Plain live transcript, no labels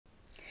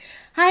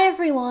Hi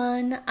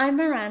everyone, I'm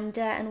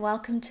Miranda and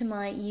welcome to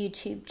my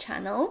YouTube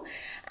channel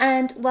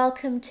and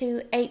welcome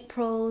to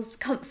April's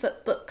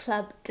Comfort Book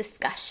Club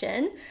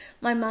discussion.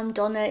 My mum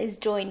Donna is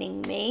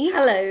joining me.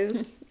 Hello.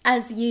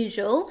 As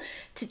usual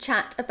to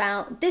chat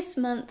about this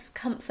month's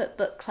Comfort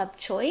Book Club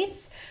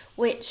choice,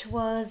 which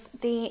was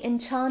the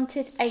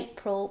Enchanted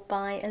April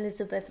by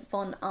Elizabeth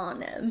von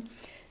Arnim.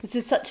 This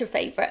is such a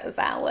favourite of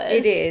ours.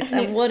 It is,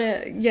 and what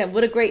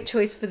a great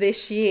choice for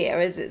this year,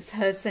 as it's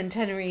her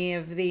centenary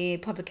of the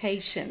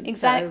publication.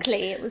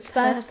 Exactly, so it was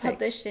first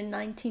published in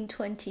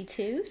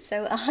 1922,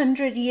 so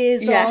 100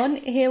 years on,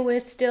 here we're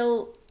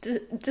still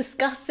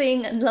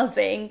discussing and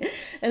loving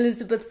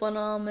Elizabeth von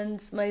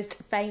Armin's most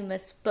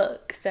famous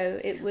book. So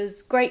it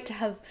was great to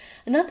have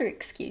another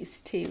excuse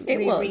to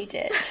reread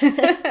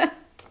it.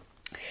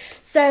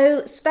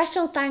 So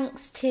special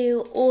thanks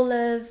to all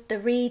of the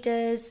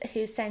readers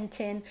who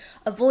sent in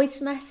a voice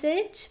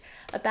message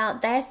about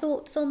their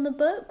thoughts on the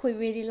book. We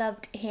really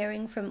loved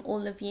hearing from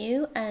all of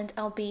you, and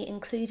I'll be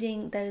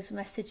including those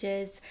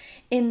messages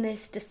in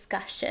this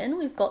discussion.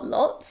 We've got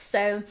lots,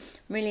 so I'm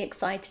really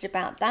excited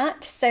about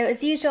that. So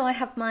as usual, I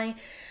have my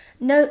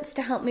notes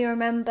to help me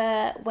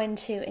remember when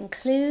to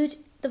include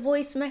the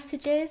voice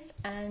messages,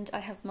 and I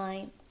have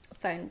my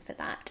phone for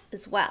that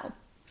as well.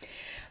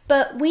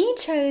 But we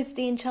chose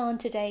the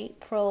Enchanted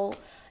April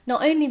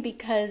not only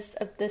because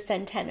of the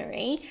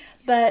centenary,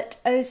 but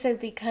also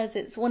because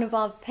it's one of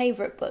our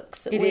favourite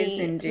books that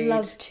we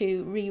love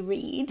to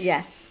reread.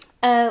 Yes.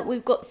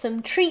 We've got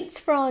some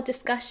treats for our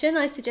discussion.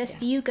 I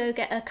suggest you go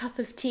get a cup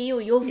of tea or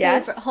your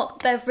favourite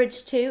hot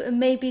beverage too, and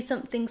maybe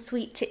something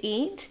sweet to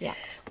eat. Yeah.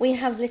 We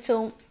have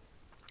little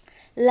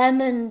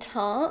lemon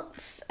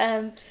tarts.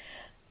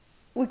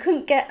 We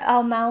couldn't get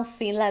our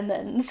mouthy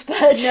lemons,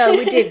 but no,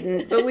 we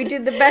didn't. But we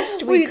did the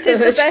best we could. We did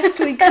the best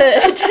we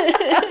could.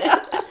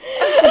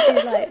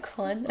 Would you like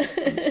one? Oh,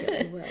 thank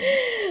you,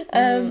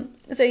 I will.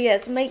 So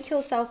yes, make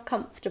yourself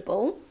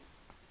comfortable,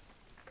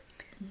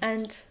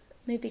 and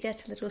maybe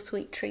get a little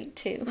sweet treat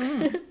too.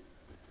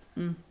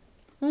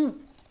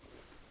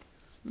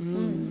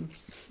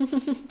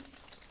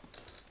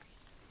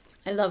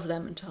 I love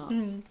lemon tart.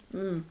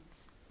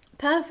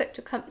 Perfect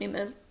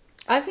accompaniment.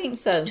 I think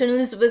so. To an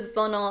Elizabeth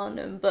von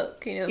Arnim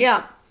book, you know.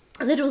 Yeah.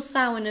 A little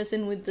sourness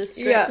in with the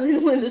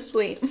with the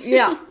sweet.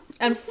 Yeah,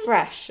 and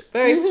fresh,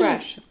 very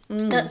fresh.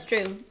 That's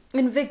true.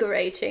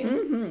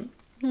 Invigorating,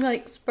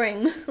 like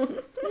spring.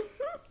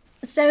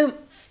 So,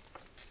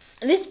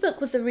 this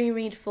book was a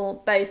reread for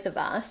both of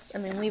us. I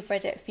mean, we've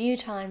read it a few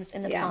times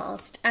in the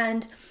past,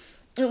 and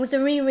it was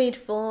a reread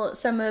for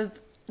some of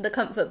the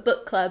Comfort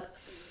Book Club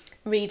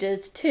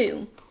readers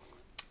too.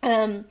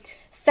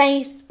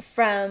 Faith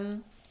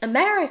from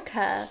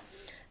America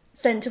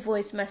sent a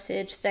voice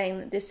message saying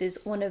that this is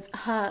one of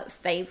her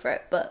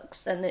favourite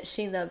books and that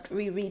she loved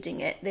rereading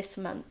it this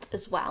month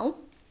as well.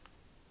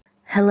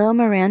 Hello,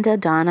 Miranda,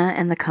 Donna,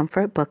 and the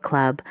Comfort Book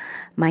Club.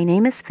 My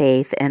name is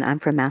Faith, and I'm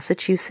from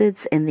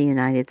Massachusetts in the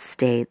United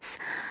States.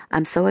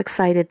 I'm so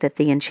excited that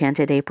the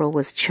Enchanted April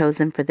was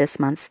chosen for this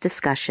month's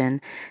discussion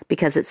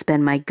because it's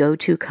been my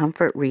go-to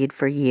comfort read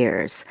for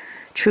years.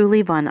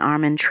 Truly, von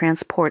Arnim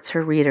transports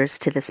her readers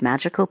to this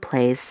magical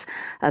place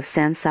of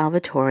San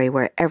Salvatore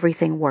where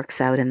everything works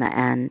out in the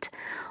end.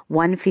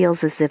 One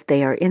feels as if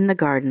they are in the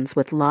gardens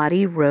with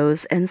Lottie,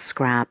 Rose, and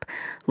Scrap,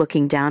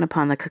 looking down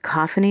upon the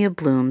cacophony of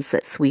blooms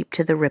that sweep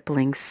to the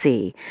rippling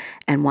sea,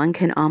 and one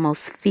can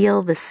almost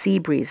feel the sea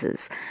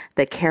breezes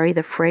that carry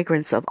the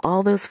fragrance of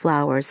all those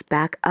flowers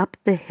back up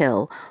the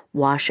hill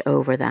wash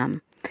over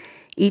them.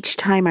 Each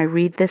time I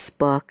read this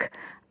book,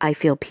 I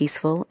feel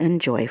peaceful and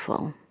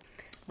joyful.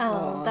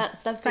 Oh,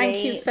 that's lovely.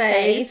 Thank you,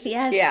 Faith.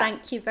 Yes,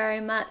 thank you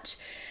very much.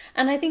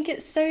 And I think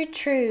it's so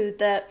true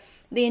that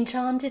The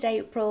Enchanted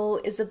April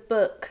is a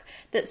book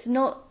that's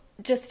not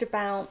just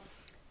about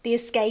the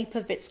escape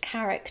of its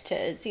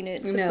characters. You know,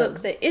 it's a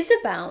book that is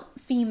about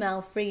female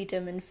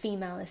freedom and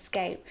female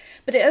escape,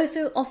 but it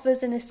also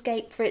offers an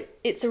escape for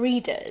its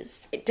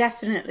readers. It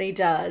definitely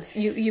does.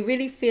 You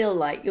really feel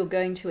like you're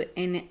going to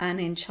an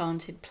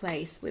enchanted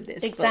place with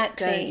this book,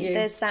 don't you?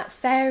 There's that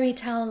fairy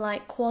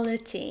tale-like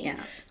quality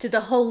to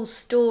the whole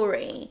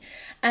story.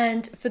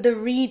 And for the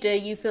reader,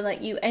 you feel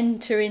like you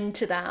enter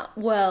into that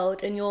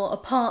world and you're a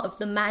part of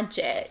the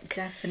magic.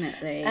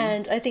 Definitely.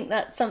 And I think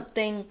that's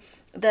something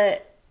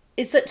that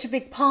is such a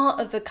big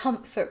part of a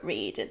comfort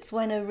read. It's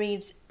when a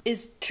read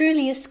is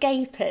truly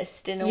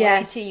escapist in a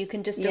way too. You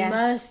can just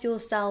immerse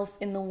yourself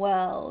in the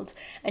world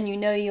and you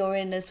know you're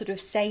in a sort of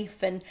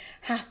safe and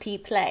happy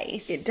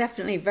place. It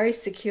definitely very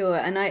secure.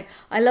 And I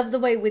love the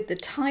way with the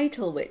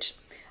title, which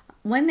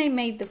when they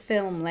made the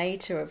film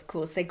later, of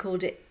course, they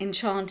called it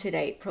Enchanted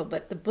April,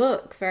 but the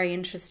book, very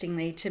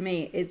interestingly to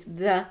me, is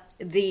the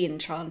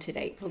Enchanted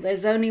April.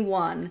 There's only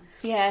one.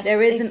 Yes,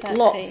 there isn't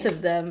lots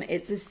of them.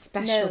 It's a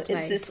special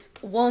place. It's this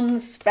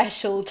one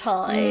special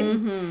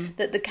time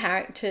that the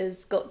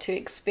characters got to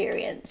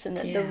experience and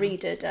that the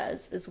reader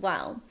does as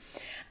well.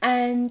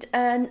 And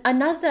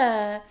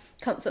another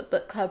Comfort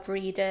Book Club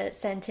reader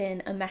sent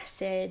in a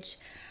message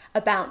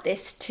about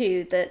this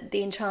too, that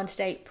the Enchanted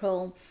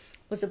April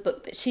was a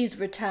book that she's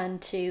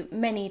returned to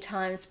many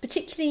times,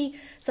 particularly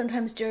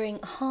sometimes during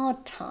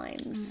hard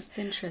times. That's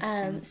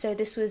interesting. So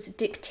this was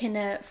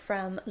Diktynna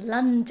from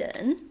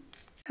London.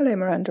 Hello,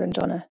 Miranda and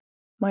Donna.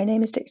 My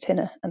name is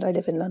Diktynna and I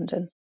live in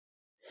London.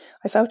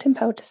 I felt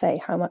impelled to say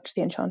how much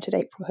The Enchanted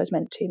April has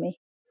meant to me.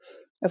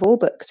 Of all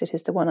books, it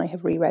is the one I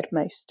have reread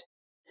most.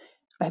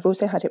 I have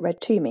also had it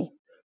read to me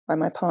by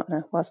my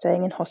partner while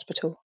staying in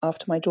hospital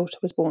after my daughter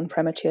was born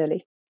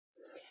prematurely.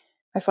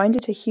 I find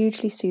it a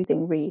hugely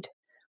soothing read,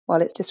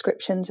 while its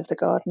descriptions of the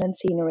garden and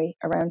scenery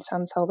around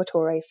San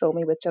Salvatore fill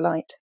me with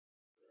delight.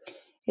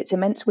 Its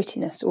immense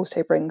wittiness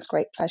also brings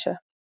great pleasure.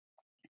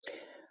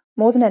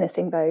 More than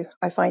anything, though,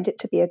 I find it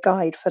to be a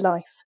guide for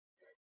life,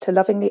 to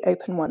lovingly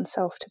open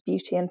oneself to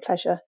beauty and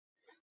pleasure,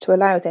 to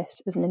allow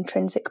this as an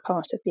intrinsic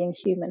part of being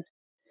human.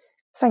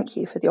 Thank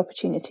you for the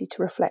opportunity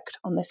to reflect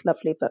on this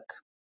lovely book.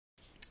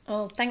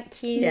 Oh,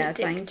 thank you, Yeah,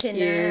 Diktynna. thank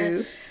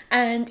you.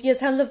 And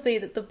yes, how lovely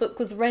that the book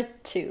was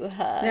read to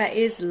her. That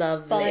is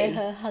lovely. By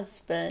her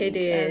husband. It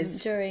is.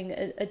 During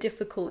a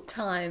difficult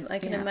time. I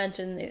can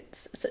imagine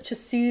it's such a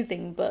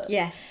soothing book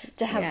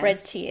to have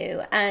read to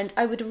you. And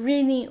I would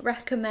really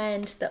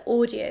recommend the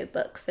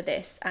audiobook for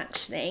this,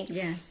 actually.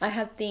 Yes. I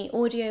have the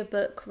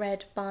audiobook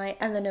read by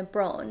Eleanor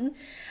Bron,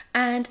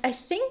 and I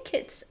think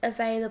it's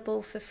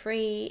available for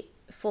free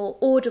for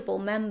Audible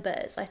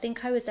members. I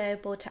think I was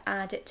able to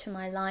add it to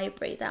my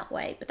library that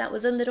way, but that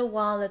was a little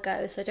while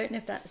ago, so I don't know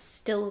if that's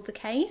still the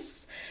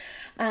case,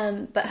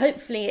 but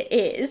hopefully it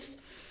is.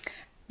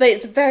 But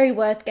it's very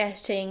worth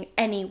getting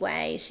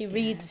anyway. She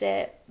reads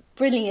it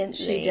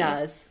brilliantly. She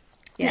does.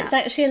 Yeah. It's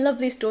actually a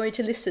lovely story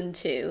to listen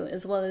to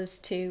as well as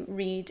to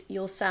read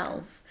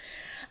yourself.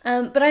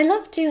 But I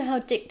love too how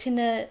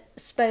Diktynna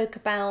spoke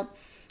about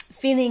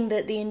feeling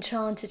that The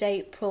Enchanted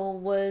April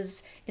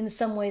was in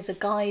some ways a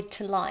guide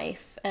to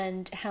life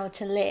and how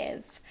to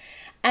live.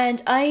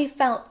 And I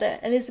felt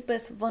that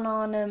Elizabeth von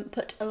Arnim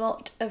put a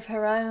lot of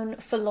her own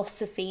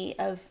philosophy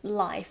of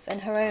life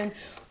and her own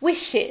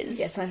wishes.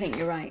 Yes, I think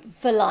you're right.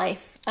 For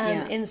life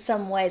in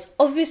some ways.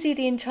 Obviously,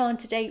 The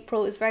Enchanted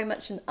April is very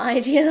much an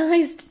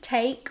idealised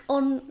take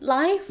on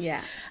life.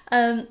 Yeah.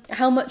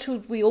 How much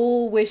would we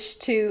all wish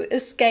to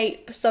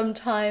escape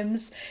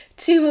sometimes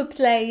to a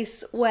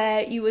place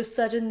where you were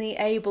suddenly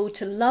able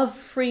to love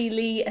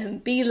freely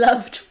and be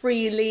loved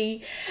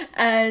freely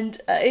and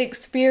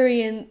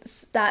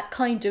experience that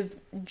kind of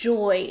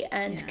joy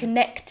and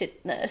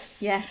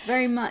connectedness. Yes,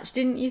 very much.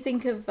 Didn't you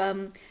think of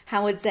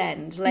Howard's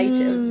End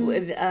later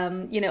with,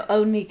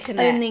 Only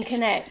Connect? Only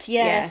Connect,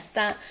 yes.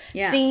 That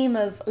theme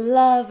of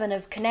love and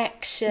of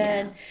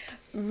connection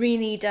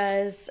really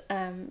does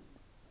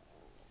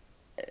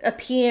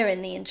appear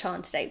in The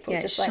Enchanted April,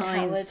 just like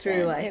Howard's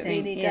through, End. I It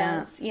think. really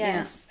does,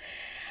 yes.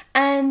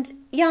 And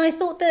I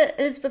thought that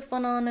Elizabeth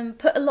von Arnim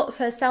put a lot of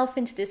herself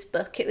into this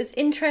book. It was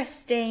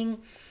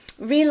interesting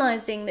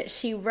realising that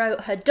she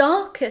wrote her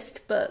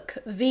darkest book,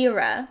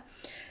 Vera,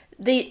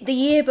 the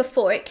year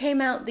before. It came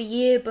out the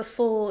year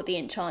before The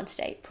Enchanted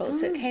April,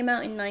 so it came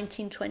out in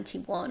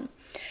 1921.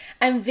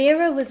 And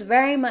Vera was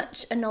very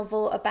much a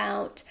novel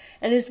about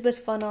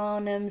Elizabeth von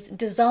Arnim's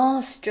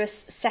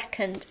disastrous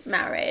second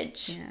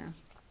marriage. Yeah.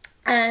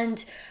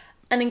 And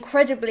an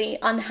incredibly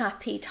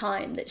unhappy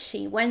time that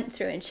she went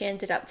through, and she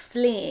ended up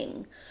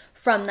fleeing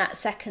from that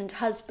second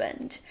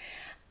husband.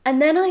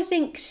 And then I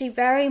think she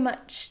very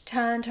much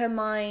turned her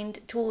mind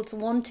towards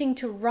wanting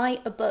to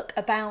write a book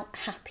about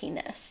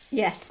happiness.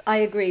 Yes, I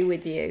agree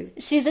with you.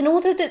 She's an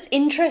author that's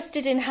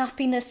interested in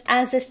happiness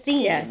as a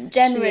theme,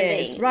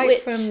 generally. She is.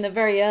 Right from the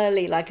very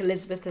early, like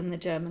Elizabeth and the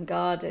German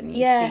Garden, you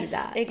see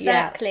that.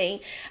 Exactly.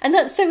 Yeah. And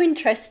that's so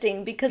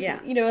interesting because,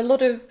 a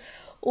lot of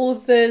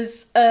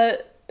authors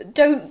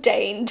don't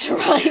deign to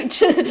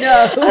write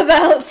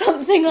about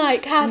something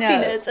like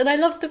happiness. And I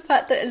love the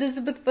fact that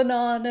Elizabeth von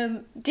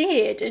Arnim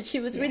did, and she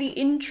was really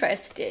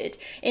interested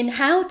in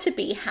how to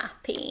be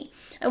happy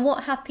and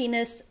what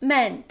happiness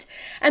meant.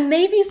 And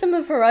maybe some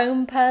of her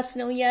own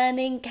personal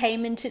yearning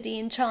came into The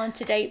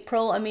Enchanted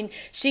April. I mean,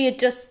 she had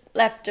just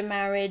left a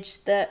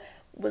marriage that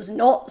was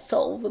not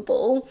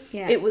solvable.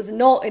 Yeah. It was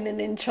not in an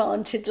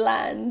enchanted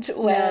land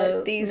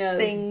where these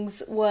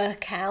things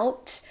work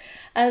out.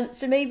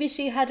 So maybe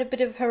she had a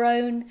bit of her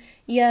own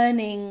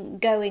yearning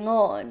going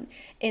on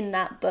in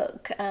that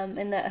book,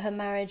 and that her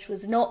marriage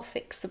was not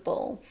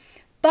fixable.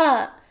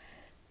 But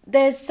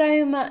there's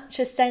so much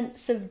a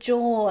sense of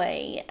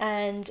joy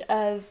and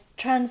of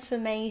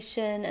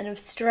transformation and of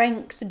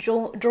strength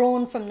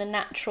drawn from the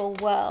natural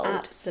world.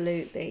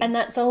 Absolutely. And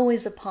that's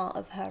always a part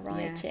of her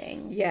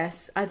writing.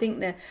 Yes. I think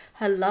that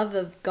her love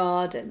of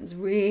gardens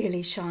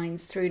really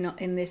shines through,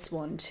 not in this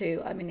one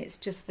too. I mean, it's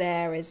just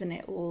there, isn't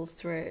it, all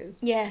through?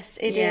 Yes,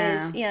 it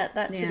is. Yeah,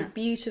 that sort of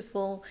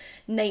beautiful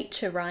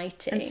nature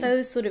writing. And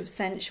so sort of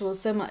sensual,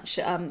 so much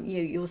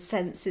your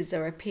senses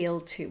are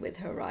appealed to with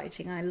her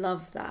writing. I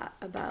love that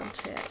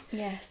about it.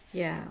 Yes.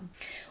 Yeah.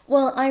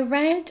 Well, I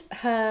read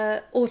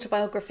her autobiography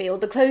autobiography, or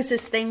the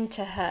closest thing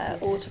to her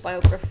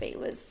autobiography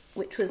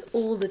which was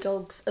All the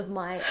Dogs of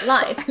My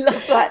Life. I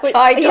love that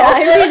title. Yeah,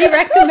 I really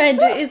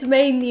recommend it. It's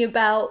mainly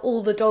about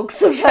all the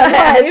dogs of my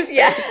life.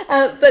 Yes.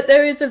 But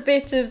there is a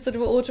bit of sort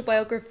of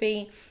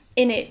autobiography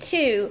in it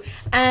too.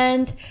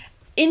 And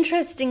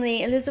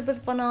interestingly,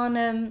 Elizabeth von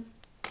Arnim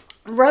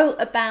wrote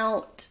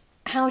about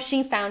how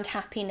she found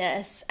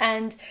happiness,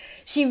 and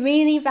she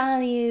really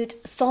valued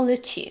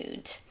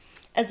solitude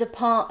as a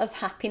part of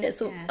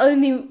happiness, or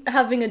only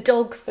having a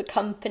dog for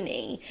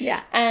company,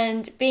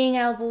 and being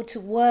able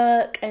to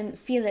work and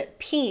feel at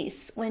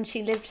peace when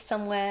she lived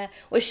somewhere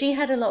where she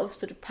had a lot of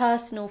sort of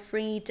personal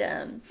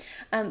freedom,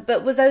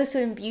 but was also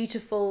in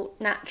beautiful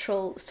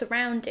natural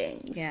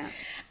surroundings.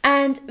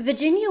 And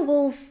Virginia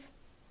Woolf,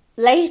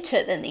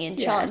 later than the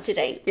Enchanted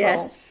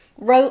April,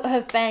 wrote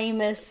her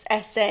famous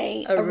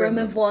essay, A Room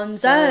of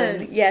One's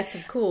Own. Yes,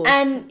 of course.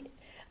 And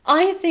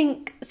I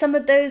think some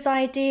of those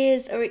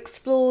ideas are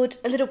explored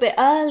a little bit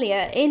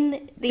earlier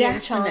in the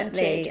Enchanted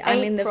April. I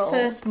mean, the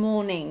first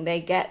morning they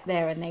get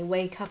there and they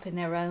wake up in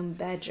their own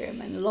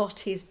bedroom, and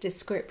Lottie's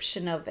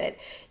description of it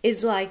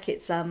is like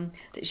it's that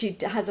she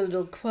has a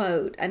little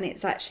quote, and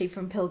it's actually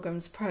from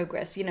Pilgrim's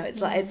Progress. You know,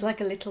 it's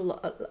like a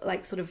little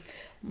like sort of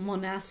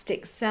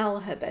monastic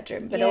cell, her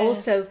bedroom, but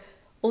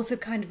also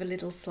kind of a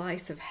little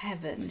slice of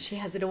heaven. She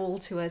has it all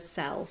to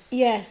herself.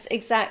 Yes,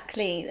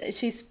 exactly.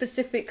 She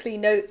specifically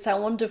notes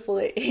how wonderful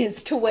it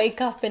is to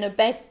wake up in a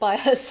bed by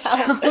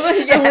herself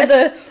and with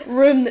a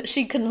room that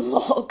she can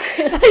lock.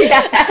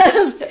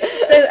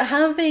 So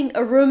having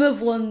a room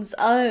of one's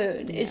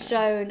own is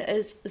shown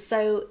as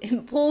so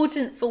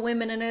important for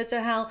women, and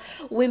also how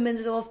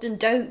women so often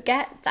don't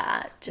get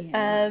that.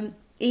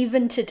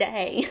 Even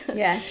today.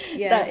 Yes.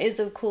 That is,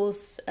 of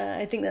course,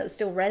 I think that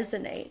still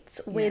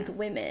resonates with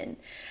women.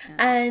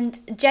 And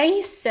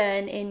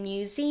Jason in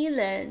New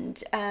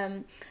Zealand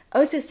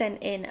also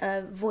sent in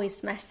a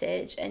voice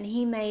message, and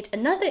he made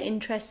another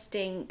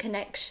interesting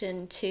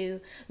connection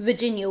to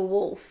Virginia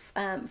Woolf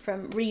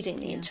from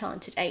reading The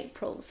Enchanted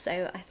April.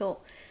 So I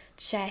thought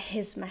I'd share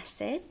his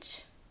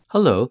message.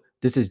 Hello,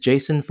 this is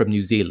Jason from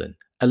New Zealand.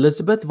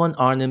 Elizabeth von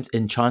Arnim's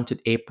Enchanted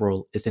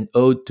April is an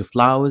ode to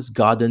flowers,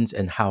 gardens,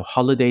 and how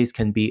holidays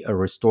can be a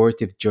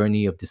restorative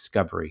journey of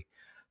discovery.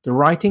 The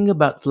writing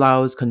about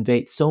flowers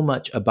conveyed so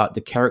much about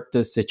the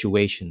characters'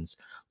 situations,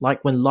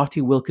 like when Lottie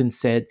Wilkins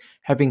said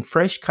having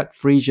fresh cut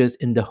freesias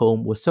in the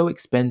home was so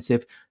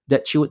expensive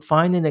that she would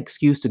find an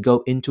excuse to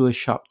go into a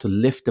shop to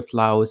lift the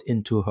flowers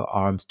into her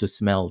arms to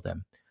smell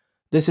them.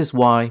 This is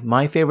why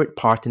my favorite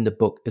part in the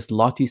book is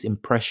Lottie's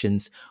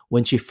impressions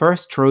when she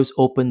first throws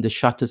open the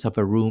shutters of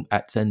her room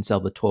at San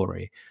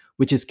Salvatore,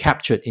 which is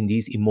captured in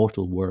these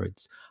immortal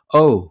words.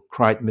 "Oh,"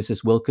 cried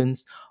Mrs.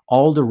 Wilkins,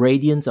 "all the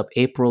radiance of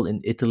April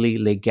in Italy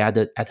lay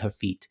gathered at her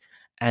feet,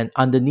 and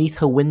underneath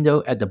her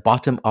window at the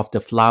bottom of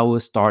the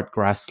flower-starred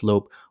grass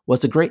slope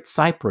was a great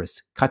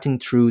cypress cutting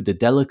through the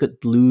delicate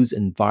blues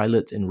and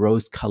violets and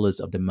rose colors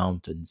of the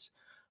mountains."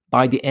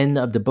 By the end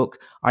of the book,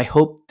 I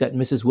hoped that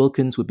Mrs.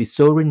 Wilkins would be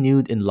so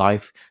renewed in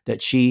life that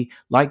she,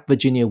 like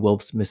Virginia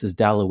Woolf's Mrs.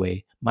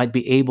 Dalloway, might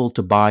be able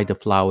to buy the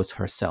flowers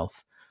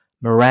herself.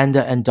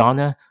 Miranda and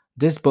Donna,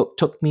 this book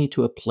took me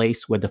to a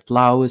place where the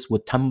flowers were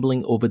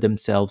tumbling over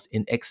themselves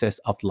in excess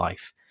of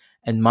life,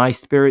 and my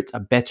spirits are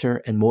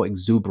better and more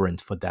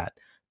exuberant for that.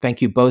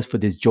 Thank you both for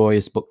this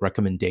joyous book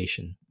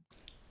recommendation.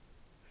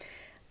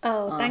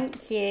 Oh,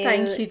 thank you.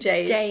 Thank you,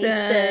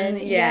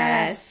 Jason.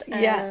 Yes.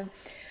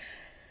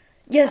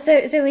 Yeah,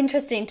 so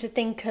interesting to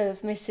think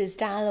of Mrs.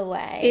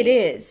 Dalloway. It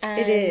is.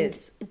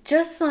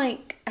 Just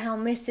like how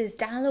Mrs.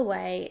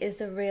 Dalloway is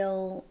a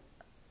real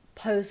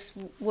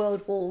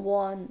post-World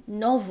War I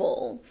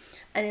novel,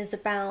 and is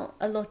about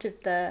a lot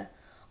of the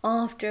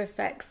after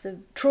effects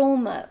of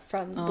trauma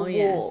from the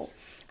war.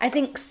 I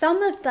think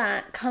some of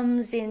that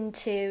comes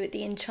into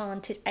The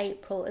Enchanted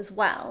April as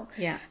well.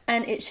 Yeah.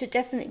 And it should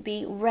definitely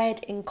be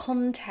read in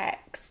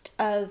context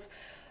of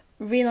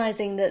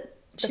realising that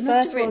she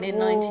must have written in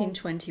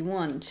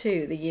 1921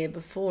 too, the year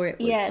before it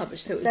was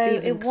published, so it was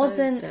even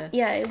closer.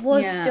 It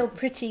was still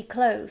pretty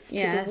close to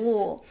the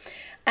war.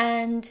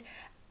 And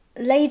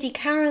Lady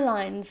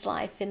Caroline's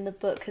life in the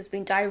book has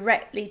been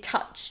directly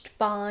touched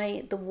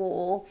by the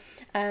war.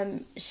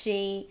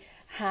 She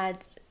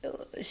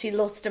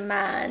lost a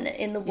man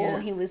in the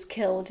war. He was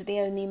killed, the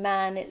only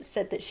man it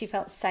said that she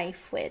felt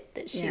safe with,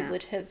 that she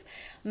would have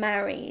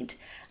married.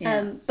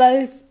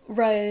 Both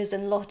Rose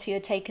and Lottie are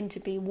taken to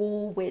be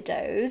war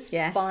widows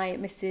by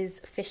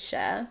Mrs.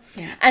 Fisher.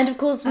 And of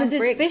course Mrs.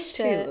 Briggs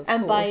Fisher too,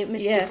 and by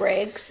Mr.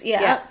 Briggs.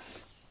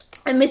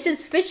 And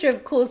Mrs. Fisher,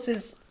 of course,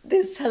 is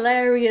this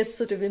hilarious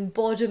sort of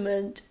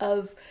embodiment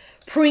of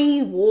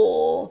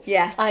pre-war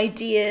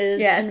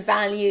ideas and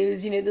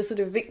values, the sort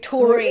of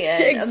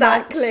Victorian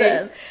amongst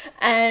them.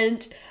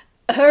 And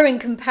her, in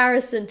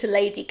comparison to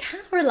Lady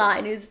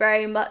Caroline, who's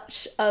very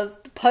much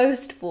of the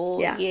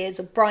post-war years,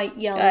 a bright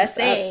young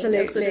thing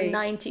of sort of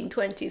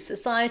 1920s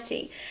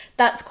society,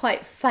 that's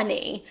quite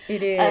funny.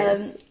 It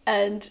is.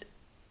 And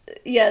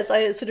yes,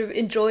 I sort of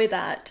enjoy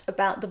that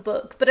about the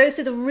book. But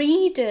also the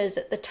readers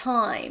at the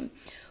time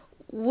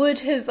would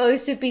have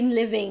also been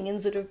living in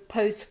sort of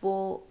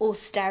post-war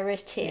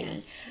austerity.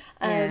 Yes.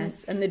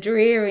 Yes, and the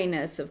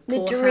dreariness of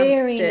poor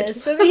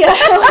dreariness of,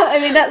 I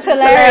mean, that's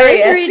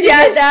hilarious reading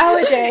it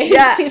nowadays.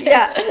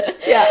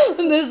 Yeah.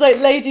 And there's like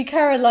Lady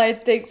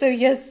Caroline thinks, oh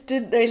yes,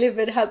 didn't they live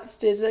in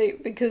Hampstead?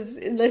 Like, because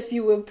unless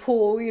you were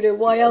poor, you know,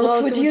 why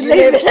else would you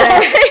live in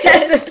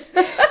Hampstead?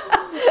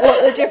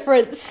 What a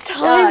difference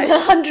time,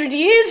 100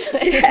 years.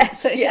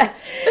 Yes.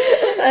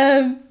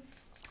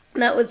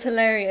 That was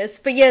hilarious.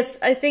 But yes,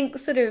 I think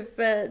sort of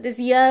this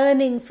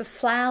yearning for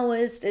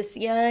flowers, this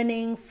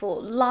yearning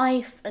for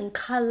life and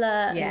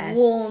colour and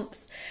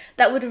warmth,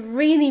 that would have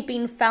really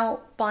been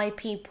felt by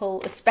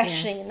people,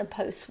 especially in the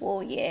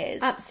post-war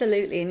years.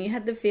 Absolutely. And you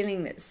had the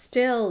feeling that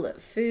still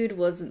that food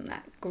wasn't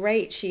that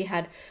great. She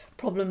had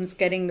problems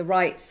getting the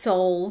right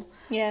soul,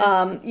 you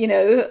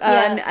know,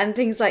 and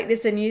things like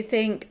this. And you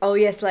think, oh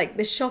yes, like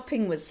the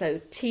shopping was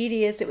so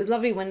tedious. It was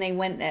lovely when they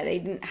went there. They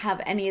didn't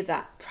have any of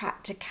that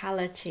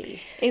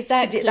practicality.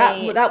 Exactly.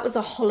 That was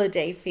a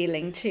holiday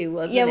feeling too,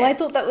 wasn't it? Yeah, well, I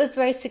thought that was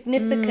very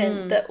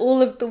significant that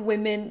all of the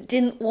women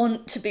didn't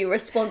want to be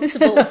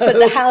responsible for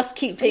the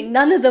housekeeping.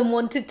 None of them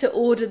wanted to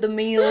order the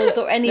meals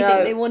or anything.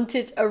 No. They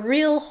wanted a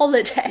real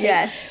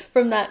holiday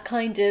from that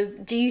kind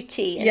of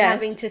duty and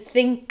having to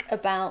think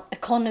about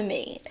economy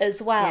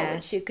as well,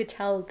 which you could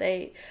tell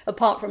they,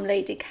 apart from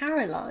Lady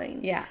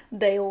Caroline,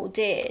 they all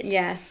did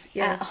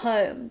at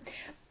home.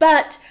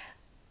 But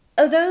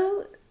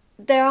although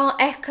there are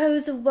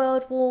echoes of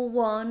World War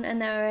One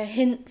and there are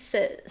hints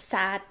at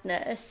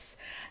sadness,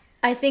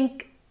 I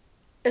think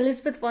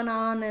Elizabeth von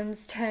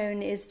Arnim's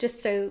tone is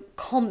just so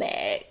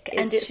comic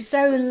and it's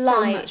so light,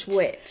 so much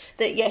wit.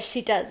 That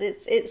she does.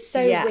 It's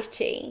so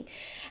witty,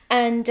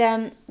 and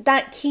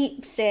that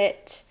keeps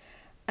it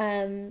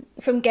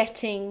from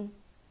getting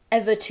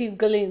ever too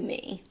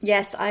gloomy.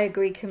 Yes, I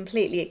agree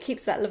completely. It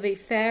keeps that lovely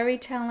fairy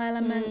tale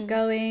element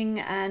going,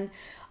 and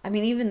I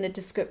mean, even the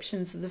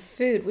descriptions of the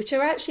food, which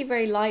are actually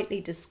very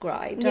lightly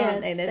described,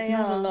 aren't they? There's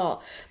not a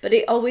lot, but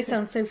it always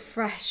sounds so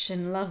fresh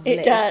and lovely.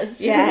 It does.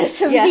 There's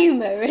some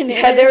humour in it.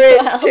 Yeah, there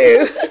is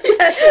too.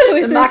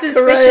 With Mrs.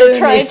 Fisher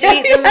trying to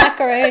eat the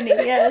macaroni.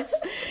 Yes,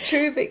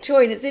 true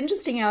Victorian. It's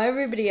interesting how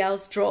everybody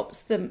else drops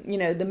the, you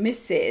know, the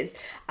misses,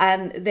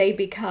 and they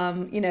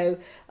become, you know,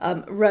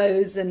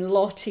 Rose and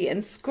Lottie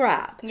and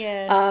Scrap.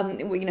 Yes.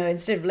 You know,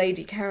 instead of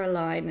Lady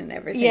Caroline and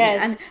everything.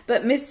 Yes.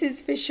 But Mrs.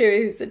 Fisher,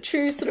 who's a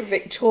true sort of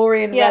Victorian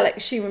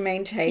relic, she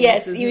maintains.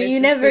 Yes, you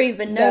never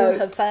even know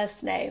her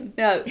first name.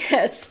 No.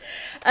 Yes.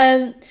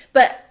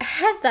 But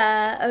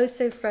Heather,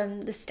 also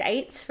from the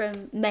States,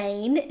 from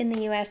Maine in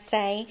the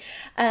USA,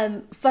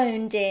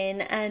 phoned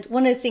in, and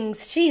one of the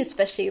things she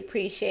especially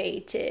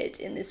appreciated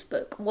in this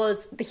book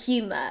was the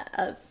humour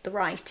of the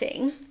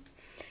writing.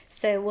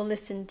 So we'll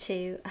listen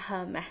to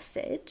her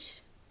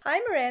message.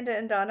 Hi Miranda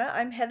and Donna,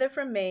 I'm Heather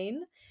from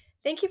Maine.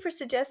 Thank you for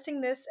suggesting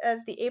this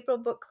as the April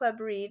Book Club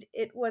read.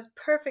 It was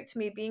perfect to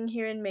me being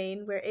here in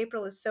Maine, where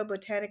April is so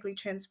botanically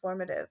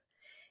transformative.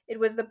 It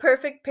was the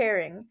perfect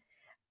pairing.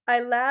 I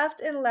laughed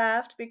and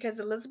laughed because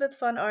Elizabeth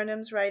von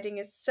Arnim's writing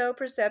is so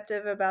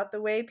perceptive about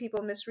the way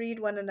people misread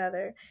one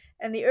another,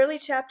 and the early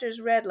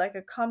chapters read like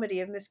a comedy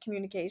of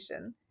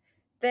miscommunication.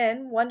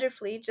 Then,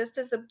 wonderfully, just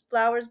as the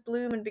flowers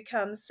bloom and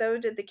become, so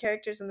did the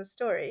characters in the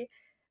story.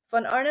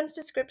 Von Arnim's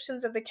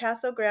descriptions of the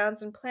castle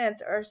grounds and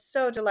plants are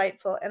so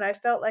delightful, and I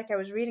felt like I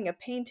was reading a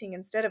painting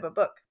instead of a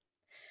book.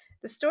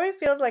 The story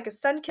feels like a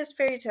sun-kissed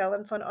fairy tale,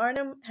 and von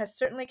Arnim has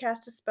certainly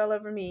cast a spell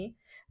over me,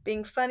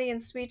 being funny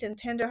and sweet and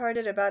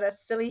tender-hearted about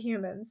us silly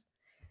humans.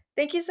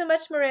 Thank you so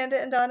much, Miranda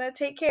and Donna.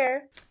 Take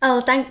care. Oh,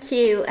 thank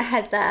you,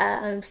 Heather.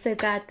 I'm so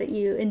glad that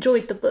you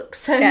enjoyed the book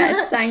so much.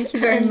 Yes, thank you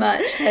very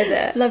much,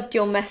 Heather. Loved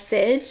your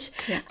message.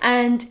 Yeah.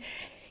 And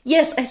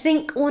yes, I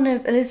think one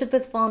of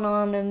Elizabeth von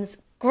Arnim's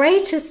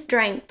greatest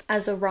strength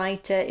as a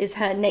writer is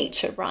her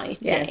nature writing.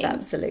 Yes,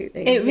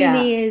 absolutely. It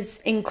really is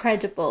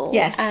incredible.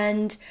 Yes.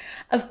 And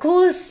of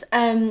course,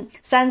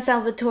 San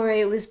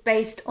Salvatore was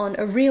based on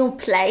a real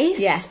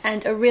place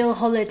and a real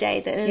holiday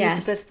that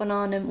Elizabeth von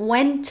Arnim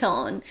went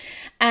on.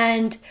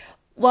 And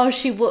while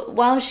she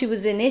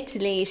was in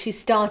Italy, she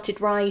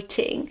started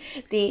writing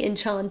the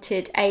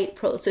Enchanted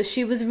April. So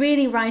she was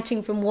really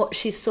writing from what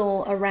she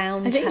saw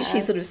around her. I think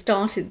she sort of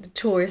started the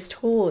tourist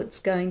hordes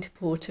going to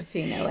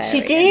Portofino area.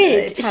 She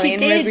did. She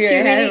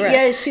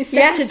did. She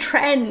set a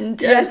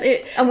trend. Yes.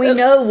 And we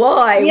know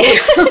why. Yeah.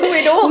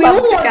 We'd all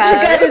want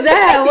to go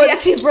there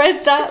once you've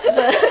read that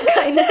book.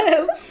 I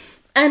know.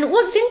 And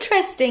what's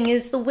interesting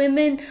is the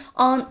women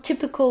aren't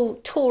typical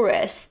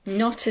tourists.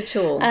 Not at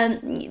all.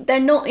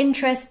 They're not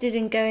interested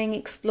in going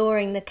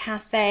exploring the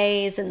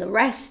cafes and the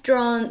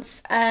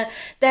restaurants. They're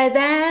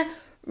there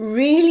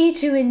really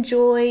to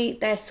enjoy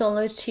their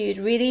solitude,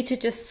 really to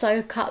just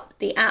soak up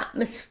the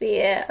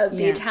atmosphere of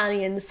the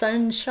Italian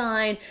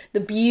sunshine,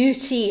 the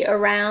beauty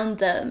around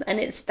them. And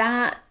it's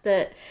that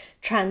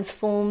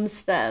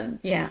transforms them.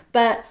 Yeah.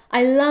 But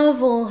I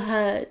love all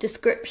her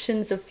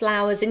descriptions of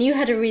flowers, and you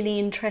had a really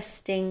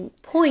interesting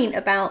point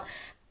about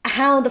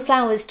how the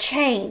flowers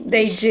change.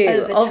 They do.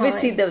 Over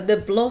Obviously, time. the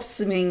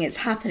blossoming is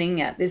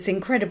happening at this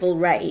incredible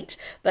rate,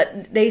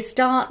 but they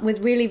start with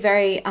really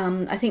very,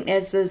 I think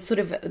there's the sort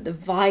of the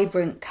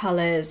vibrant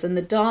colours and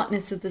the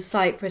darkness of the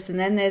cypress, and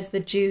then there's the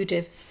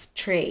Judas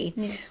tree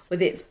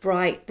with its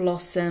bright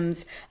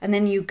blossoms, and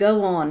then you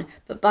go on.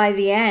 But by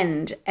the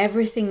end,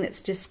 everything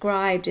that's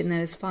described in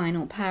those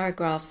final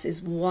paragraphs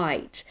is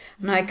white.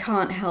 And I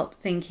can't help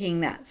thinking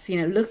that's,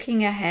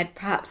 looking ahead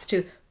perhaps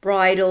to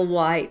bridal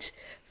white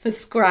for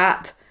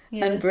Scrap.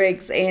 Yes. And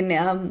Briggs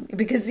in,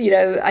 because,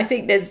 I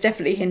think there's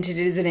definitely hinted,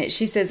 isn't it?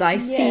 She says, I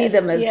see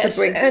them as the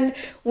Briggs. And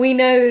we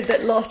know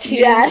that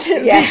Lottie's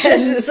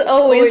visions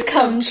always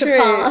come to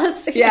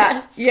pass.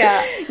 Yeah,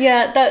 yeah.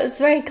 Yeah, that's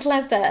very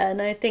clever,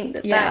 and I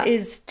think that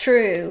is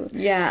true.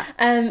 Yeah.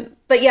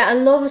 But yeah, a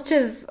lot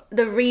of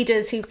the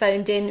readers who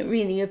phoned in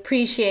really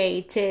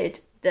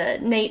appreciated the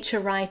nature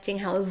writing,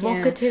 how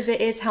evocative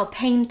it is, how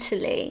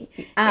painterly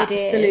it is.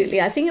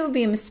 Absolutely. I think it would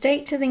be a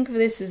mistake to think of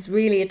this as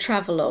really a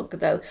travelogue,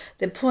 though.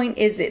 The point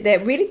is that they're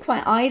really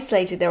quite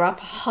isolated. They're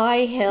up a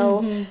high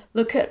hill. Mm-hmm.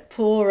 Look at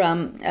poor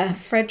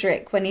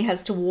Frederick when he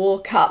has to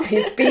walk up.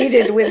 He's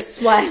beaded with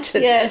sweat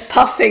and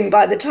puffing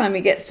by the time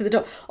he gets to the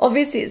top.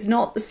 Obviously, it's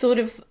not the sort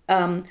of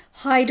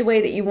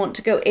hideaway that you want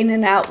to go in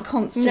and out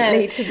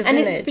constantly to the village.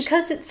 And it's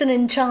because it's an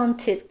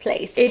enchanted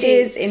place. It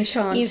is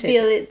enchanted. You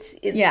feel it's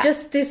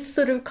just this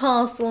sort of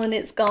castle and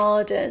its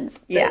gardens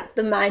that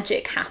the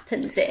magic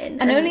happens in.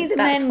 And only the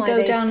men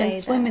go down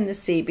and swim in the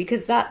sea,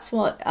 because that's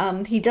what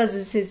he does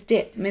as his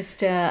dip,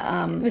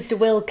 Mr.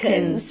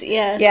 Wilkins.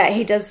 Yes. Yeah,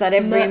 he does that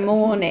every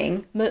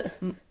morning.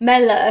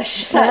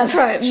 Mellish, that's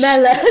right,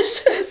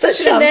 Mellish.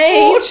 Such an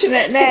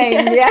unfortunate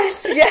name.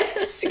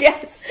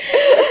 Yes.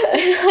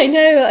 I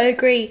know, I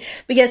agree.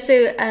 But yeah,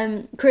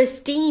 so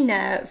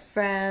Cristina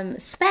from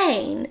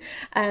Spain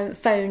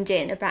phoned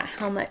in about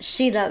how much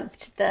she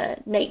loved the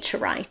nature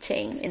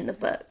writing in the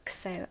book.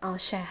 So I'll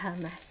share her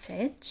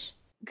message.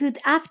 Good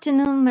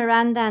afternoon,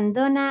 Miranda and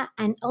Donna,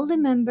 and all the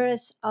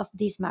members of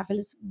this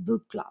marvelous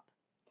book club.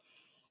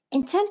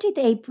 Enchanted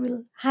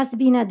April has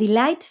been a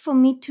delight for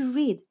me to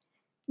read,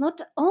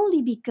 not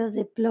only because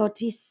the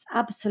plot is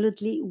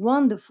absolutely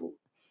wonderful,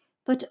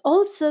 but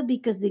also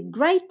because the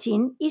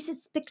writing is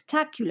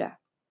spectacular.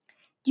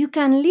 You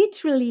can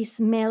literally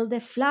smell the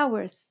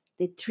flowers,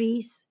 the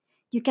trees,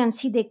 you can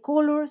see the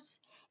colors,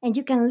 and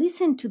you can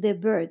listen to the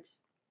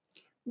birds.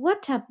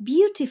 What a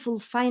beautiful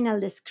final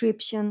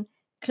description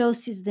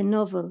closes the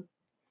novel.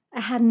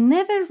 I had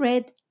never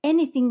read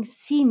anything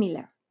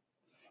similar.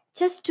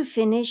 Just to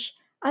finish,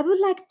 I would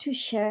like to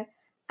share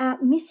a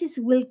Mrs.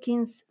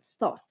 Wilkins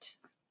thought.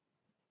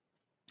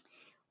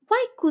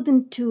 Why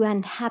couldn't two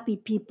unhappy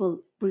people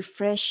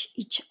refresh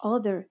each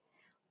other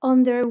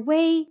on their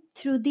way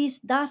through this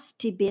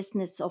dusty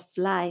business of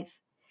life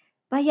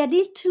by a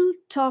little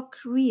talk,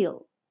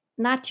 real,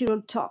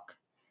 natural talk,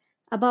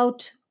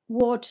 about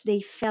what they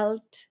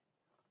felt,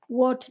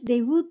 what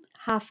they would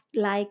have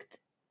liked,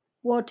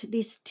 what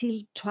they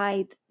still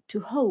tried to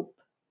hope?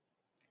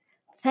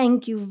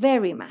 Thank you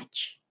very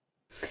much.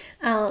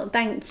 Oh,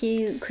 thank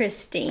you,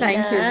 Cristina.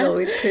 Thank you as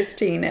always,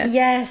 Cristina.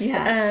 Yes,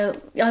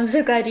 I'm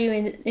so glad you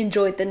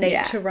enjoyed the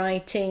nature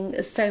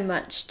writing so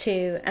much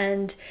too.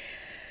 And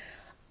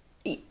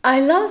I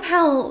love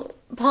how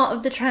part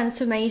of the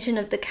transformation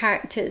of the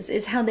characters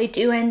is how they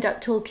do end up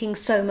talking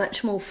so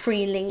much more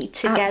freely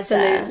together.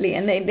 Absolutely,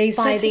 and they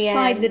set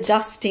aside the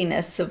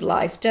dustiness of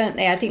life, don't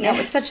they? I think that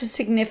was such a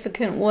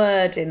significant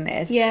word in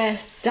this.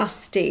 Yes.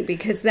 Dusty,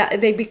 because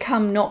they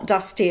become not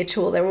dusty at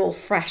all. They're all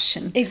fresh.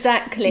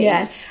 Exactly.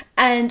 Yes.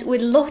 And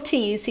with Lottie,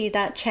 you see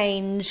that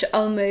change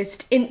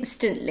almost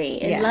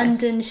instantly. In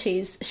London,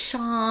 she's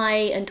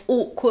shy and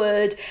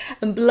awkward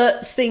and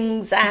blurts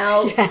things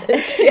out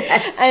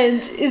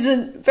and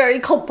isn't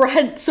very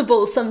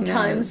comprehensible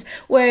sometimes. No.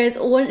 Whereas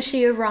once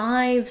she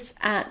arrives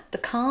at the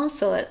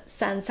castle at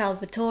San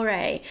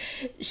Salvatore,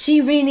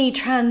 she really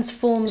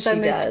transforms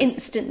almost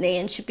instantly,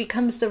 and she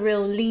becomes the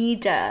real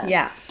leader.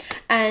 Yeah.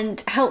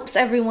 And helps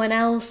everyone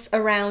else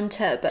around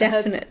her. But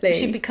definitely.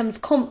 She becomes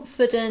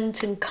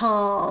confident and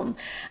calm.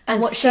 And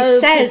what she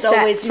says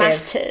always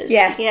matters.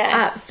 Yes,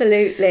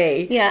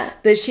 absolutely. Yeah.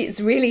 That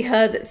it's really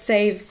her that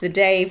saves the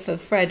day for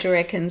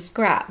Frederick and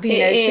Scrap.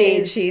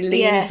 She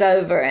leans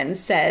over and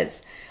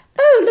says,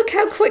 oh, look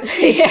how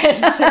quickly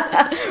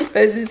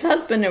Rose's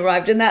husband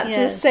arrived. And that's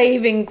the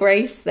saving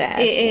grace there.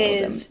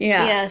 It is.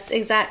 Yeah. Yes,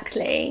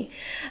 exactly.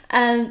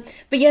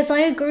 But yes, I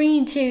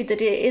agree too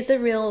that it is a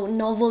real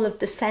novel of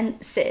the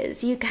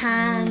senses. You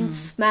can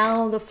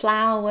smell the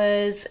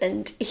flowers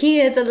and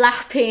hear the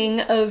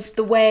lapping of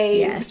the waves.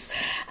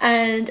 Yes.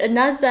 And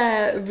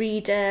another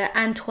reader,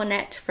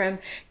 Antoniette from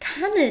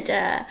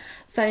Canada,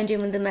 phoned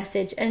in with a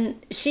message,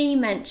 and she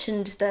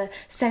mentioned the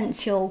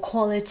sensual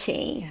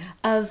quality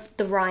of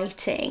the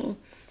writing.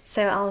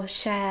 So I'll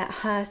share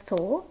her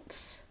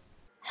thoughts.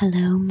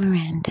 Hello,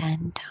 Miranda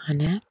and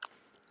Donna.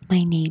 My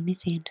name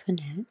is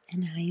Antoniette,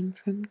 and I am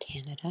from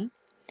Canada.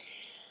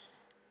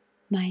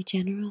 My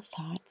general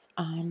thoughts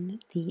on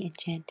the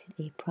Enchanted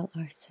April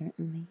are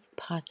certainly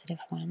positive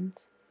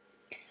ones.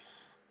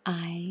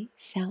 I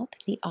felt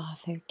the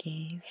author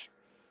gave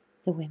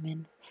the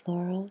women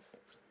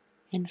florals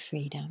and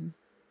freedom.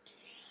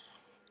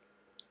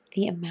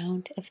 The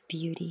amount of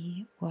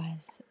beauty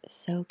was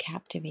so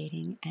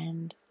captivating,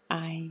 and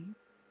I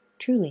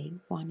truly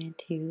wanted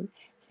to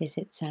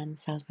visit San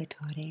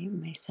Salvatore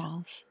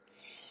myself.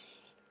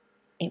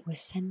 It was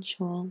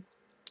sensual,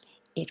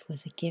 it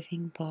was a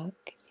giving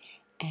book,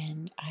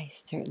 and I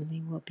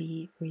certainly will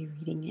be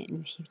rereading it in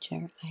the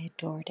future. I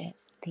adored it.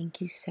 Thank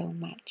you so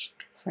much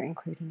for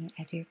including it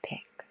as your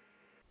pick.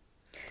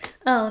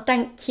 Oh,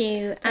 thank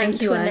you,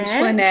 Thank you,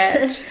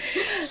 Antoinette.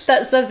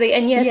 That's lovely.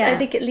 And yes, I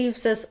think it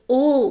leaves us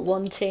all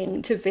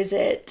wanting to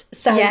visit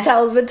San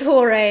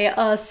Salvatore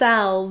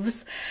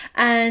ourselves.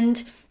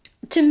 And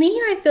to me,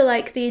 I feel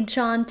like The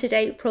Enchanted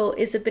April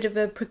is a bit of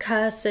a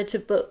precursor to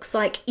books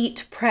like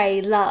Eat, Pray,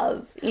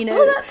 Love. You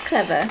know, oh, that's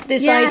clever.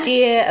 This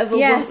idea of,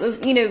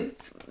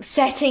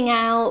 setting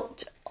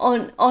out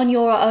on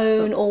your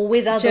own or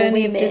with other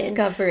journey women. Of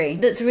discovery.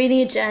 That's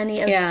really a journey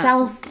of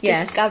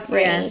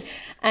self-discovery. Yes.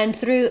 And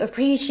through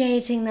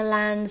appreciating the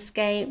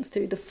landscape,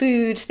 through the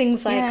food,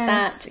 things like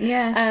that.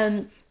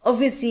 Yes.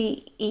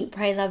 Obviously, Eat,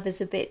 Pray, Love is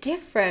a bit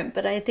different,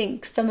 but I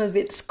think some of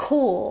its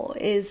core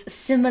is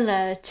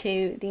similar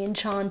to The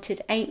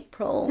Enchanted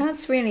April.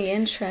 That's really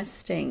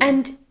interesting.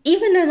 And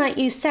even though, like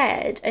you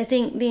said, I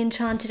think The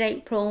Enchanted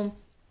April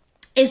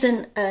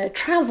isn't a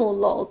travel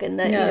log, and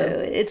that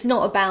it's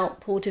not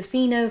about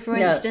Portofino, for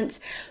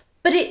instance,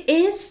 but it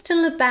is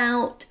still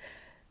about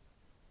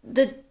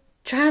the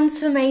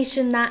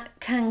transformation that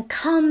can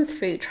come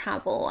through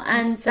travel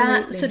and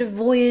that sort of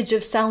voyage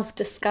of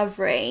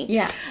self-discovery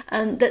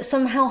that's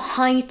somehow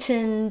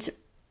heightened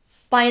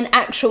by an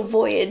actual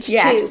voyage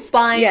too,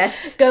 by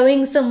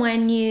going somewhere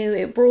new.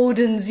 It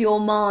broadens your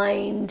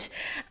mind,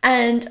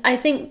 and I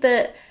think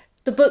that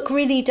the book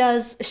really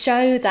does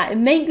show that. It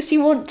makes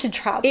you want to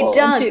travel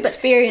and to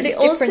experience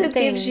different things. But it also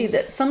gives you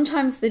that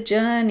sometimes the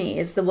journey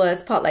is the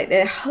worst part. Like,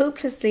 they're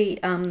hopelessly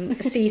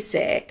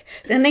seasick.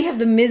 Then they have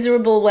the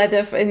miserable weather,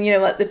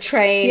 at the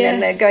train,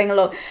 and they're going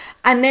along.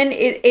 And then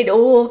it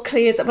all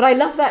clears up. But I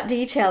love that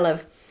detail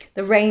of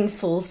the rain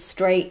falls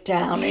straight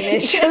down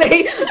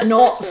initially,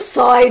 not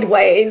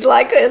sideways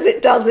like as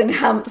it does in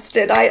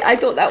Hampstead. I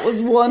thought that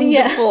was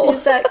wonderful. Yeah,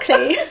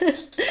 exactly.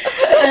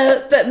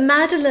 But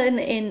Madeleine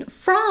in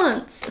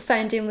France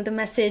phoned in with a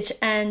message,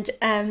 and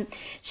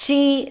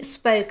she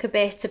spoke a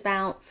bit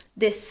about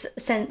this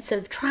sense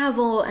of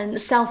travel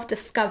and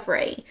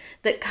self-discovery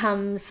that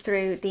comes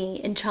through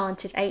The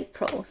Enchanted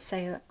April.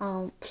 So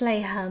I'll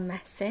play her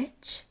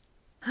message.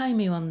 Hi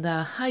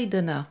Miranda, hi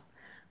Dana.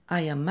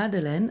 I am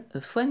Madeleine,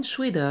 a French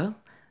reader,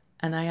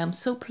 and I am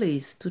so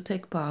pleased to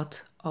take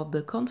part of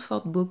the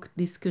comfort book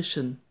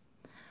discussion.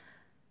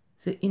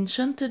 The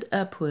Enchanted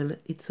April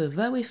is a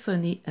very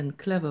funny and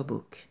clever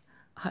book.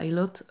 I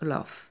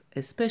laugh,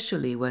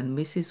 especially when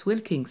Mrs.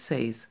 Wilkins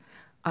says,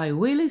 "I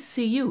really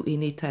see you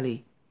in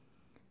Italy."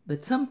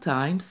 But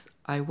sometimes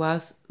I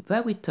was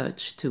very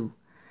touched too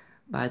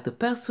by the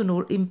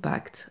personal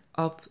impact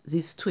of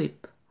this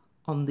trip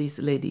on these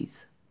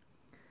ladies.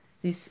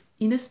 This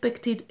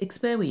unexpected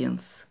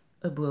experience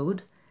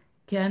abroad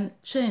can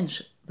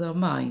change their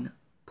mind,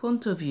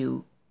 point of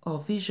view, or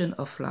vision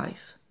of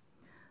life.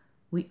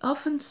 We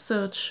often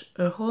search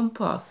our own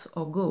path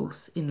or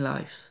goals in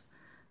life,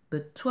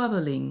 but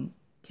traveling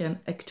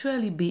can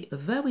actually be a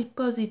very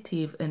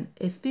positive and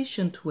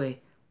efficient way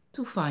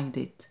to find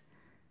it.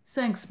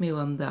 Thanks,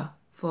 Miranda,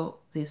 for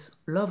this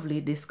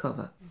lovely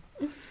discovery.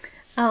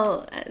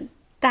 Oh,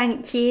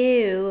 thank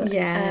you,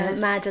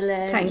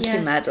 Madeleine. Thank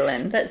you,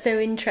 Madeleine. That's so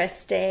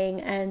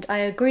interesting. And I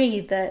agree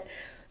that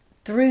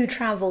through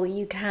travel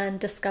you can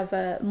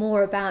discover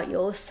more about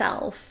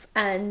yourself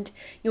and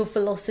your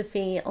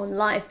philosophy on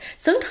life.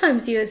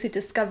 Sometimes you also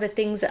discover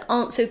things that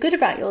aren't so good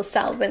about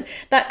yourself, and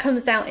that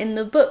comes out in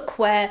the book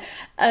where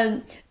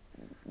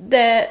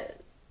they're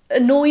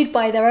annoyed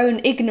by their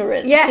own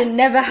ignorance and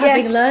never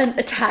having learned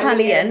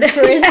Italian,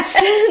 for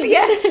instance.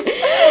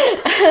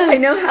 I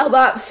know how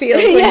that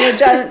feels when you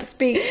don't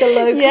speak the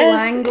local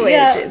language.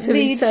 It's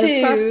really so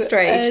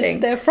frustrating.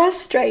 And they're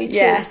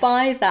frustrated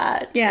by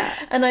that.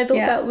 And I thought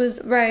that was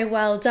very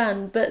well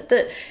done. But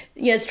that,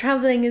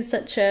 travelling is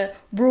such a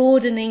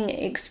broadening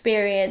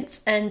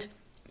experience, and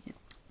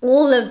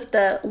all of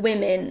the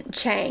women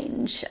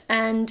change.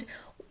 And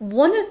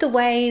one of the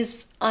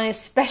ways I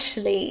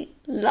especially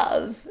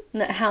love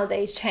how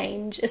they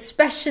change,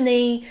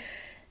 especially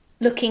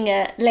looking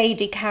at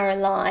Lady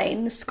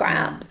Caroline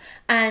Scrap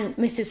and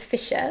Mrs.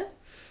 Fisher,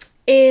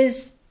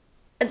 is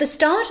at the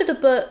start of the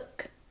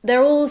book,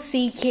 they're all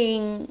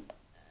seeking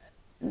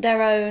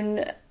their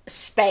own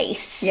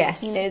space.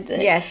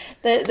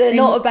 They're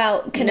not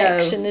about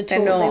connection at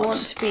all. They want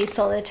to be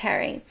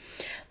solitary.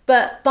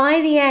 But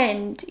by the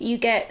end, you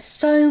get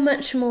so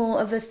much more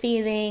of a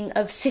feeling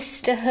of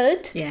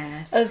sisterhood,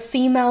 of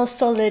female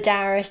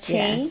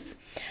solidarity.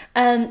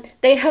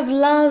 They have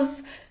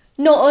love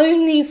not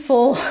only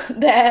for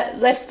their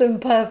less than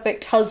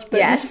perfect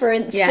husbands, for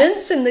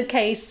instance, in the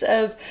case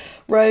of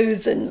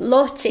Rose and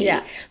Lottie,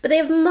 but they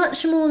have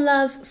much more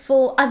love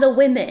for other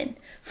women,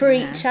 for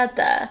each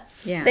other.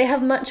 They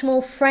have much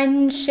more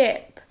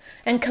friendship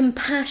and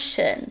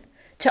compassion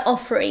to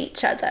offer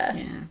each other.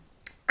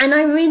 And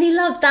I really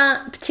love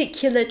that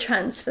particular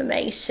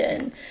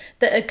transformation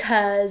that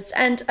occurs.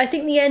 And I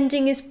think the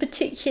ending is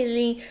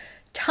particularly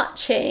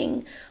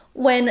touching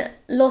when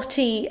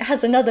Lottie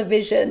has another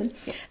vision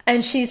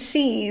and she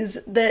sees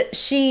that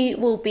she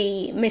will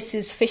be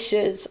Mrs.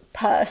 Fisher's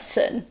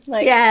person,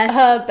 like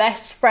her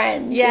best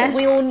friend.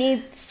 We all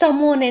need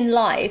someone in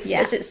life,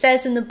 as it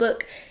says in the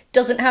book.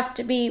 Doesn't have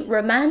to be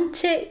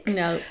romantic,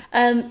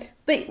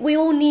 but we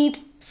all need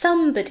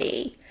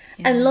somebody.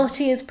 And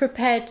Lottie is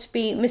prepared to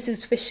be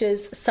Mrs.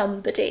 Fisher's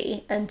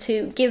somebody and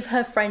to give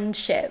her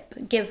friendship,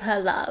 give her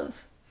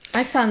love.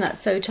 I found that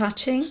so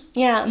touching.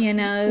 You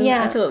know,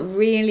 I thought it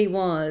really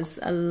was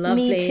a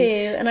lovely... Me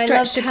too. And I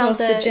loved how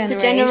the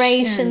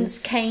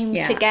generations came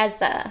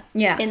together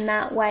in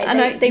that way.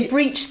 And they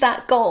breached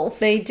that gulf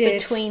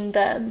between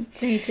them.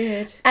 They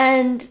did.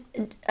 And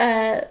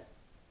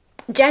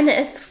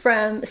Jenneth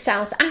from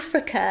South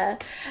Africa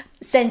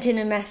sent in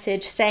a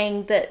message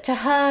saying that to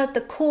her,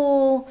 the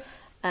core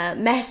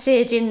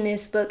message in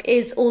this book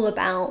is all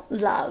about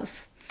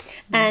love.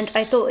 And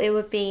I thought it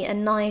would be a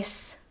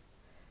nice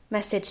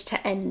message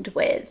to end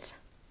with.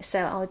 So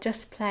I'll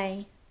just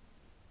play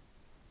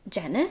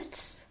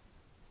Jenneth's.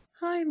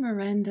 Hi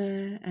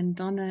Miranda and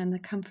Donna and the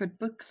Comfort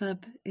Book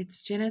Club.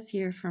 It's Jenneth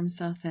here from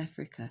South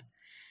Africa.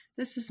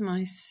 This is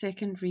my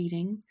second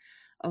reading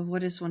of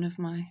what is one of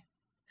my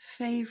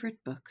favorite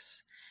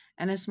books.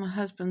 And as my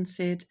husband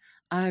said,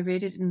 I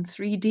read it in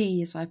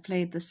 3D as I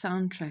played the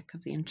soundtrack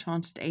of the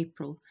Enchanted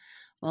April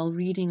while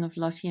reading of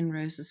Lottie and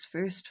Rose's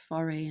first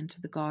foray into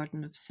the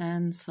garden of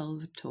San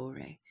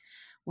Salvatore.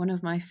 One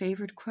of my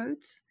favorite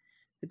quotes,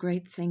 the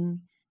great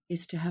thing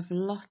is to have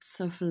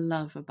lots of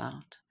love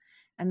about.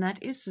 And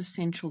that is the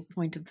central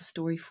point of the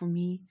story for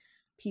me.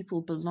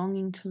 People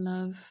belonging to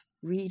love,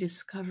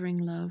 rediscovering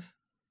love,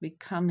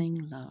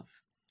 becoming love.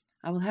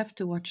 I will have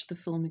to watch the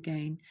film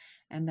again,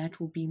 and that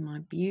will be my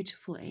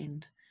beautiful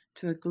end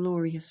to a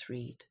glorious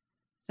read.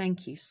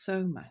 Thank you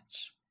so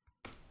much.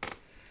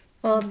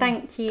 Well,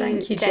 thank you,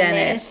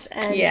 Jenneth.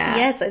 And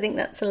yes, I think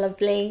that's a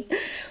lovely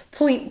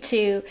point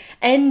to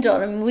end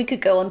on. I mean, we could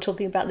go on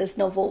talking about this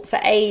novel for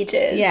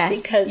ages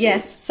because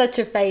it's such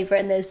a favourite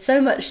and there's so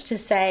much to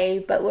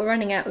say, but we're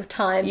running out of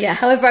time.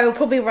 However, I will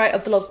probably write a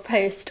blog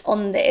post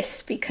on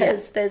this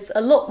because there's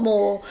a lot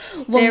more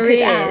one could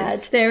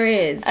add. There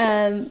is.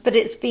 But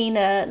it's been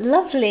a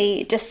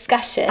lovely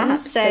discussion.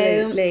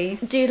 Absolutely.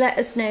 So do let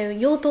us know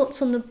your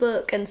thoughts on the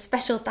book, and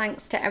special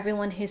thanks to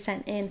everyone who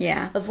sent in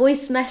a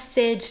voice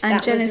message.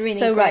 And Jenneth's really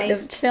so great. Right. The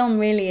film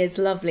really is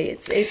lovely.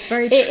 It's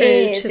very true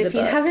to the book. If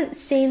you haven't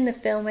seen the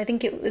film, I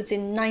think it was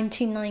in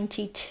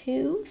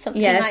 1992,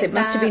 something like that. Yes, it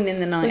must have been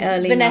in the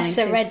early 90s.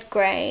 Vanessa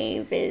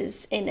Redgrave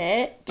is in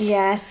it.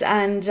 Yes,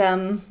 and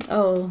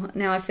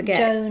now I forget.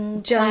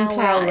 Joan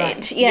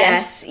Plowright.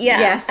 Yes.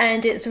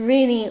 And it's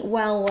really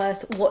well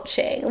worth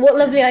watching. What a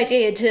lovely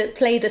idea to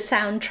play the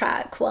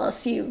soundtrack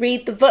whilst you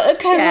read the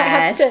book. I might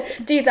have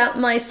to do that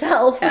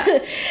myself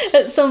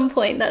at some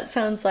point. That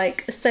sounds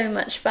like so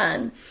much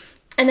fun.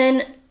 And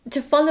then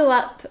to follow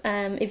up,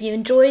 if you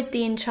enjoyed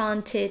The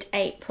Enchanted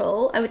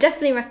April, I would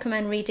definitely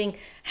recommend reading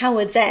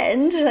Howard's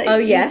End. Like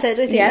I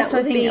think that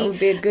would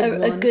be a good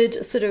one. A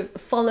good sort of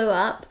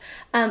follow-up.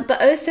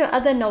 But also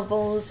other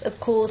novels, of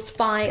course,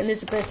 by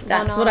Elizabeth von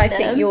Arnim. That's what I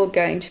think you're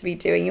going to be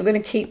doing. You're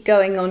going to keep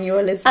going on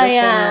your Elizabeth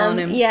von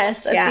Arnim.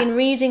 Yes, I've been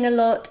reading a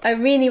lot. I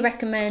really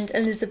recommend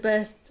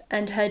Elizabeth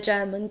and Her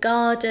German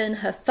Garden,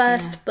 her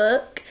first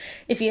book.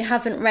 If you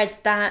haven't read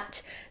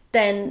that,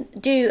 then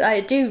do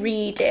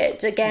read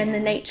it. Again, the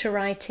nature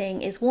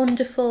writing is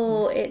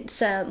wonderful.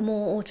 It's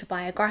more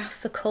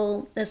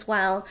autobiographical as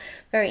well.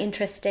 Very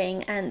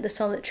interesting. And The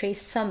Solitary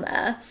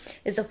Summer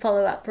is a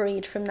follow-up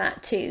read from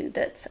that too.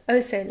 That's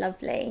also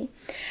lovely.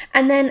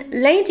 And then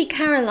Lady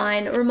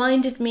Caroline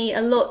reminded me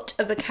a lot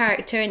of a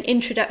character in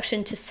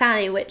Introduction to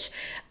Sally, which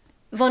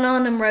von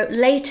Arnim wrote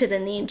later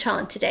than The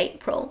Enchanted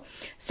April.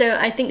 So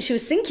I think she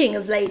was thinking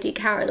of Lady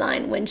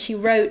Caroline when she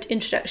wrote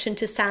Introduction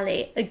to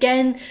Sally.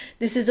 Again,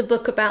 this is a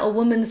book about a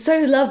woman so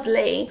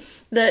lovely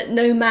that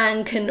no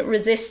man can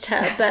resist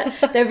her.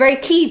 But there are very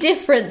key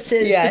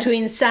differences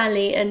between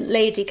Sally and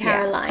Lady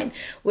Caroline,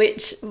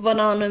 which von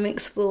Arnim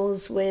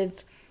explores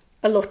with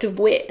a lot of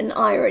wit and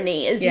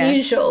irony as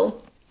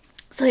usual.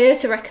 So I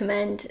also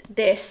recommend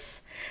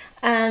this.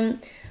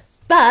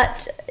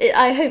 But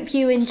I hope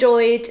you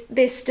enjoyed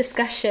this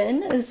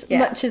discussion as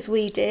much as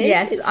we did.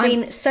 Yes, it's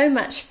been so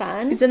much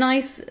fun. It's a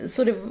nice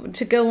sort of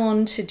to go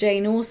on to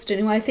Jane Austen,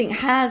 who I think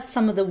has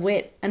some of the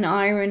wit and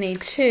irony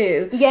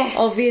too. Yes.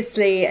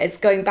 Obviously, it's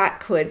going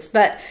backwards,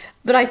 but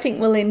I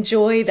think we'll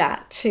enjoy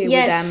that too with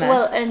Emma.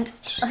 Well, and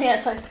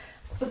yes, I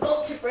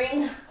forgot to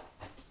bring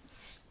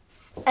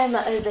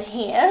Emma over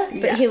here,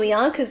 but here we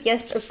are, because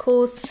yes, of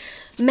course,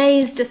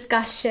 May's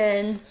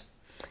discussion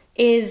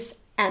is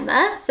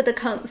Emma for the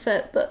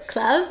Comfort Book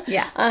Club.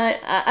 Yeah.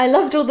 I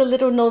loved all the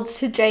little nods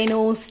to Jane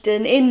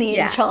Austen in the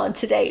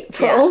Enchanted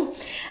April.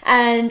 Yeah.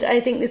 And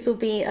I think this will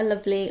be a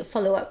lovely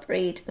follow-up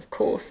read, of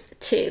course,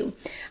 too.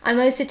 I'm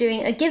also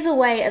doing a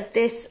giveaway of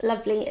this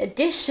lovely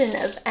edition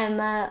of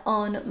Emma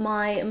on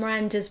my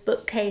Miranda's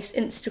Bookcase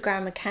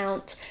Instagram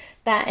account.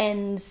 That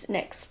ends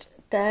next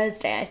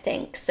Thursday, I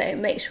think. So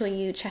make sure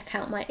you check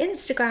out my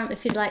Instagram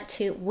if you'd like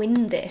to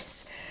win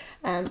this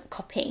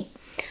copy.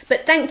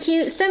 But thank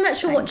you so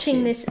much for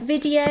watching this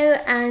video,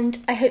 and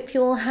I hope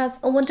you all have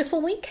a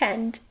wonderful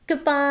weekend.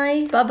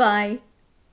 Goodbye. Bye-bye.